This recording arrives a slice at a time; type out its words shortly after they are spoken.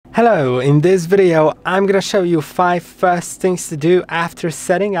Hello, in this video I'm gonna show you 5 first things to do after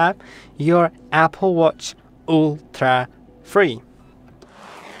setting up your Apple Watch Ultra 3.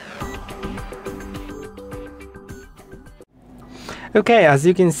 Okay, as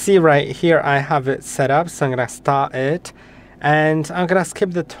you can see right here I have it set up, so I'm gonna start it and I'm gonna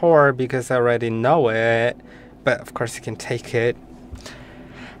skip the tour because I already know it, but of course you can take it.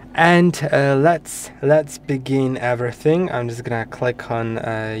 And let's begin everything. I'm just gonna click on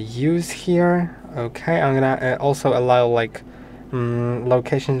use here. Okay, I'm gonna also allow like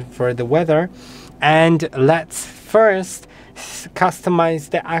location for the weather, and let's first customize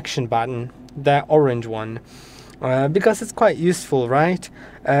the action button, the orange one, because it's quite useful, right?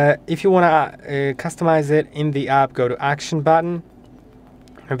 If you wanna customize it in the app, go to action button,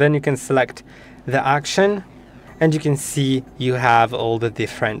 and then you can select the action. And you can see you have all the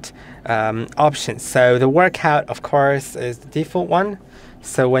different options. So the workout, of course, is the default one.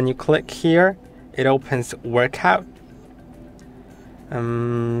 So when you click here, it opens workout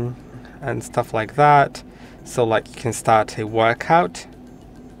and stuff like that. So like you can start a workout.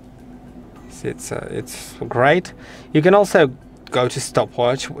 See, it's great. You can also go to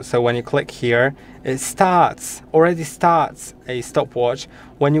stopwatch. So when you click here, it already starts a stopwatch.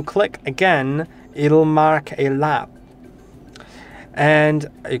 When you click again, it'll mark a lap and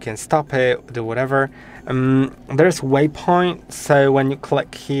you can stop it, do whatever. There's waypoint, so when you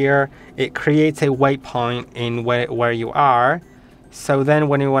click here it creates a waypoint in where you are, so then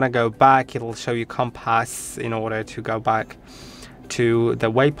when you want to go back it'll show you compass in order to go back to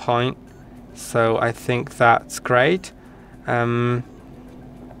the waypoint. So I think that's great. Okay,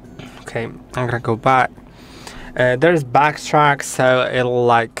 I'm gonna go back. There's backtrack, so it'll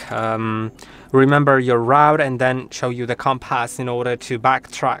like remember your route and then show you the compass in order to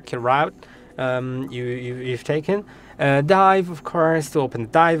backtrack your route you've taken. Dive, of course, to open the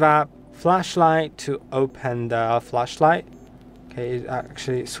dive app. Flashlight to open the flashlight. Okay, it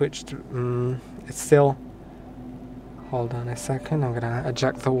actually switched. It's still. Hold on a second. I'm gonna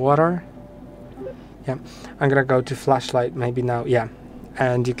eject the water. Yeah, I'm gonna go to flashlight maybe now. Yeah,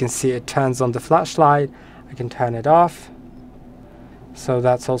 and you can see it turns on the flashlight. I can turn it off. So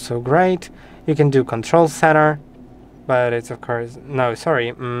that's also great. You can do control center, but it's of course no,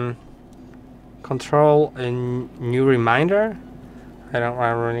 sorry, control and new reminder. I don't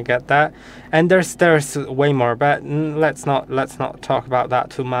really get that. And there's way more, but let's not talk about that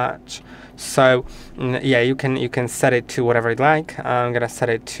too much. So yeah, you can set it to whatever you like. I'm gonna set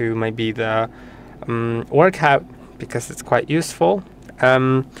it to maybe the workout because it's quite useful.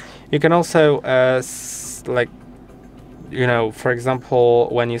 You can also like, you know, for example,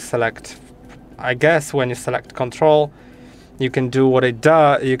 when you select, I guess when you select control, you can do what it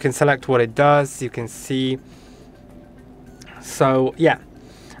does. You can select what it does. You can see. So yeah,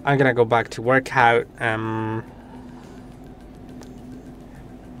 I'm gonna go back to workout. And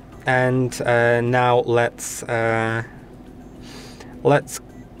now let's.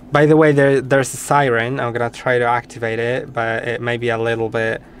 By the way, there's a siren. I'm gonna try to activate it, but it may be a little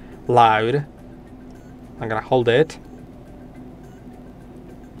bit loud. I'm gonna hold it.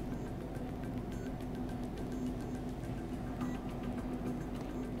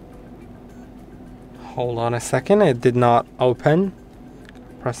 Hold on a second, it did not open.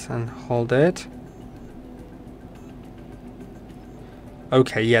 Press and hold it.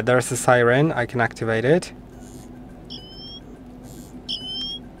 Okay, yeah, there's a siren. I can activate it.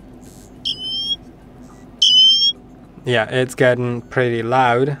 Yeah, it's getting pretty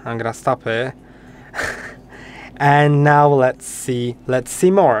loud. I'm gonna stop it. And now let's see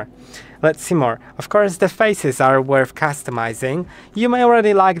more. Of course, the faces are worth customizing. You may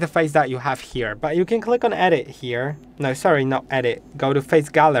already like the face that you have here, but you can click on edit here. No, sorry, not edit. Go to face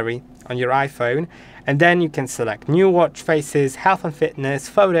gallery on your iPhone, and then you can select new watch faces, health and fitness,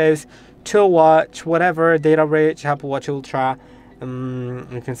 photos, tool watch, whatever, data rich, Apple Watch Ultra.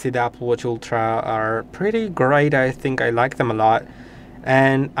 You can see the Apple Watch Ultra are pretty great. I think I like them a lot.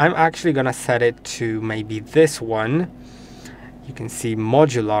 And I'm actually gonna set it to maybe this one. You can see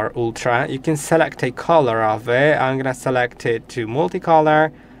modular ultra. You can select a color of it. I'm gonna select it to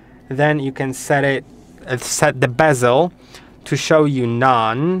multicolor. Then you can set the bezel to show you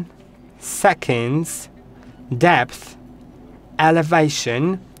none, seconds, depth,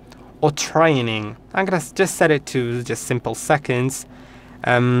 elevation, or training. I'm gonna just set it to just simple seconds.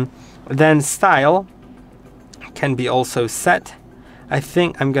 Then style can be also set. I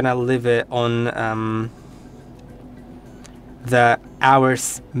think I'm gonna leave it on the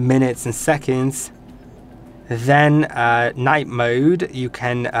hours, minutes, and seconds. Then night mode, you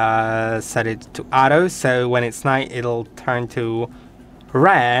can set it to auto, so when it's night it'll turn to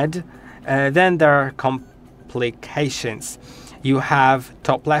red, then there are complications. You have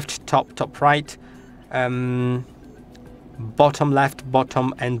top left, top right, bottom left,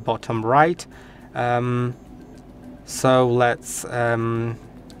 bottom and bottom right. So let's yeah,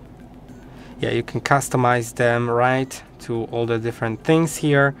 you can customize them, right, to all the different things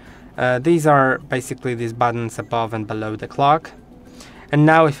here. These are basically these buttons above and below the clock. And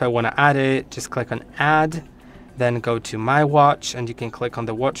now if I want to add it, just click on add, then go to my watch, and you can click on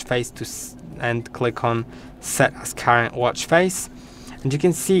the watch face and click on set as current watch face. And you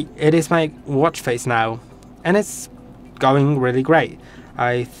can see it is my watch face now, and it's going really great.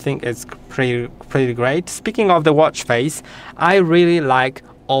 I think it's pretty great. Speaking of the watch face, I really like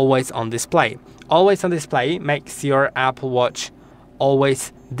always on display. Always on display makes your Apple Watch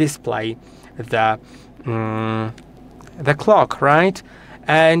always display the clock, right?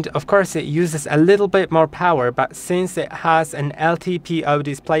 And of course it uses a little bit more power, but since it has an LTPO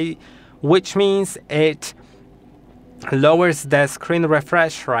display, which means it lowers the screen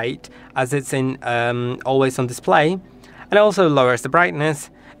refresh rate as it's in always on display, and also lowers the brightness,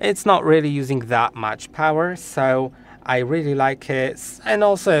 it's not really using that much power, so I really like it. And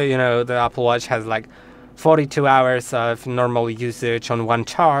also, you know, the Apple Watch has like 42 hours of normal usage on one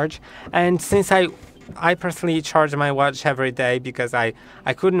charge, and since I personally charge my watch every day because I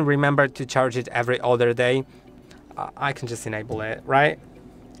couldn't remember to charge it every other day, I can just enable it, right?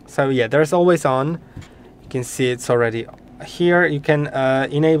 So yeah, there's always on. You can see it's already here. You can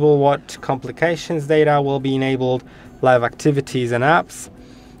enable what complications data will be enabled, live activities and apps,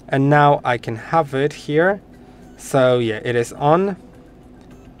 and now I can have it here. So yeah, it is on,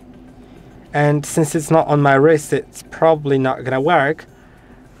 and since it's not on my wrist, it's probably not gonna work.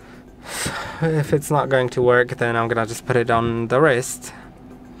 If it's not going to work, then I'm gonna just put it on the wrist.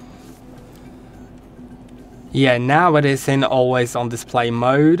 Yeah, now it is in always on display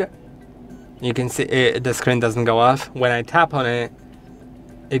mode. You can see the screen doesn't go off. When I tap on it,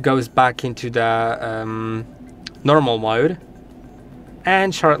 it goes back into the normal mode,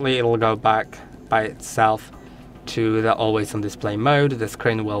 and shortly it will go back by itself to the always on display mode. The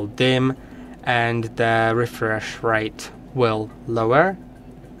screen will dim and the refresh rate will lower.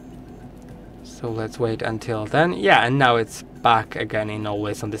 So let's wait until then. Yeah, and now it's back again in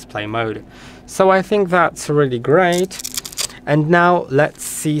always on display mode. So I think that's really great. And now let's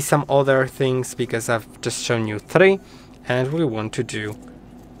see some other things, because I've just shown you 3 and we want to do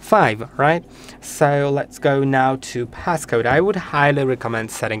 5, right? So let's go now to passcode. I would highly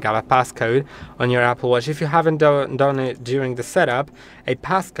recommend setting up a passcode on your Apple Watch. If you haven't done it during the setup, a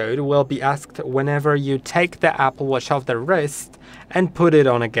passcode will be asked whenever you take the Apple Watch off the wrist and put it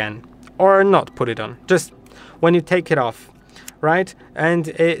on again. Or not put it on, just when you take it off, right? And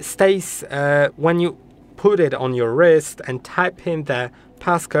it stays when you put it on your wrist and type in the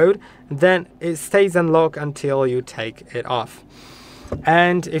passcode, then it stays unlocked until you take it off.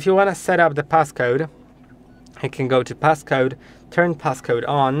 And if you want to set up the passcode, you can go to passcode, turn passcode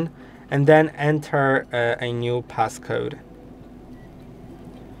on, and then enter a new passcode.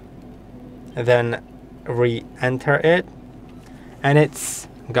 Then re-enter it, and it's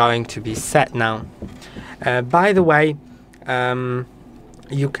going to be set now. By the way,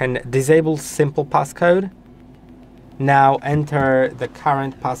 you can disable simple passcode. Now enter the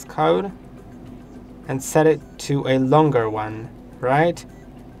current passcode and set it to a longer one, right?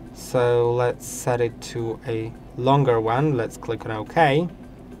 So let's set it to a longer one. Let's click on OK,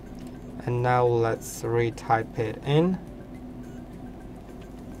 and now let's retype it in.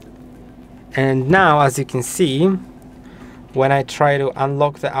 And now, as you can see, when I try to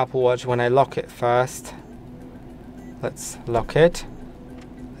unlock the Apple Watch, when I lock it first, let's lock it,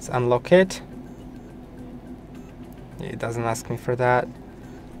 let's unlock it. It doesn't ask me for that.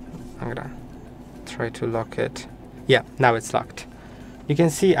 I'm gonna try to lock it. Yeah, now it's locked. You can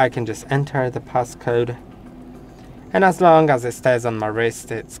see I can just enter the passcode, and as long as it stays on my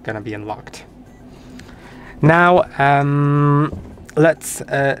wrist, it's gonna be unlocked. Now, let's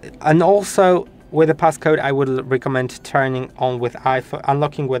and also with the passcode, I would recommend turning on with iPhone,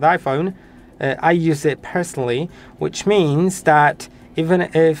 unlocking with iPhone. I use it personally, which means that even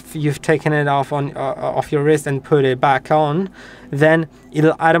if you've taken it off your wrist and put it back on, then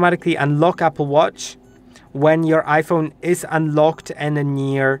it'll automatically unlock Apple Watch when your iPhone is unlocked and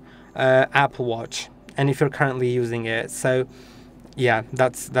near Apple Watch, and if you're currently using it. So yeah,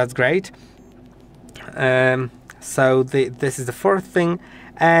 that's great. So this is the 4th thing,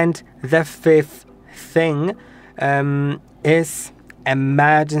 and the 5th thing is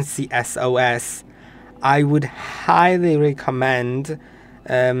emergency SOS. I would highly recommend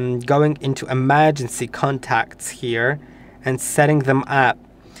going into emergency contacts here and setting them up,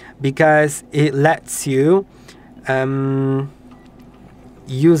 because it lets you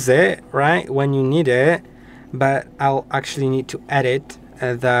use it right when you need it. But I'll actually need to edit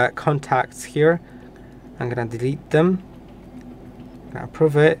the contacts here. I'm gonna delete them. I'm gonna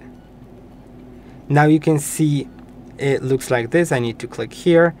approve it. Now you can see it looks like this. I need to click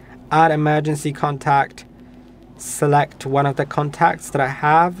here, add emergency contact, select one of the contacts that I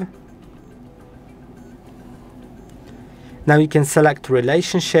have. Now you can select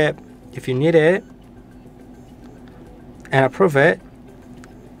relationship if you need it and approve it.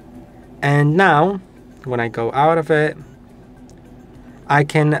 And now when I go out of it, I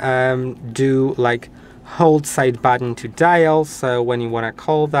can do like hold side button to dial. So when you want to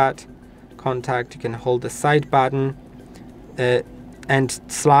call that contact, you can hold the side button and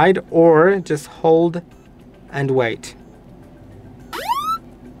slide, or just hold and wait.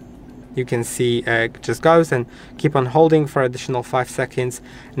 You can see it just goes, and keep on holding for additional 5 seconds,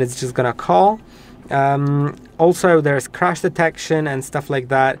 and it's just gonna call. Also, there's crash detection and stuff like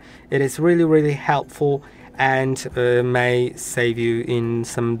that. It is really helpful, and may save you in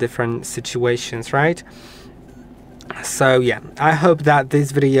some different situations, right? So yeah, I hope that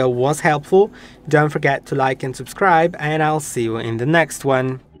this video was helpful. Don't forget to like and subscribe, and I'll see you in the next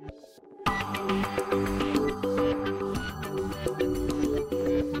one.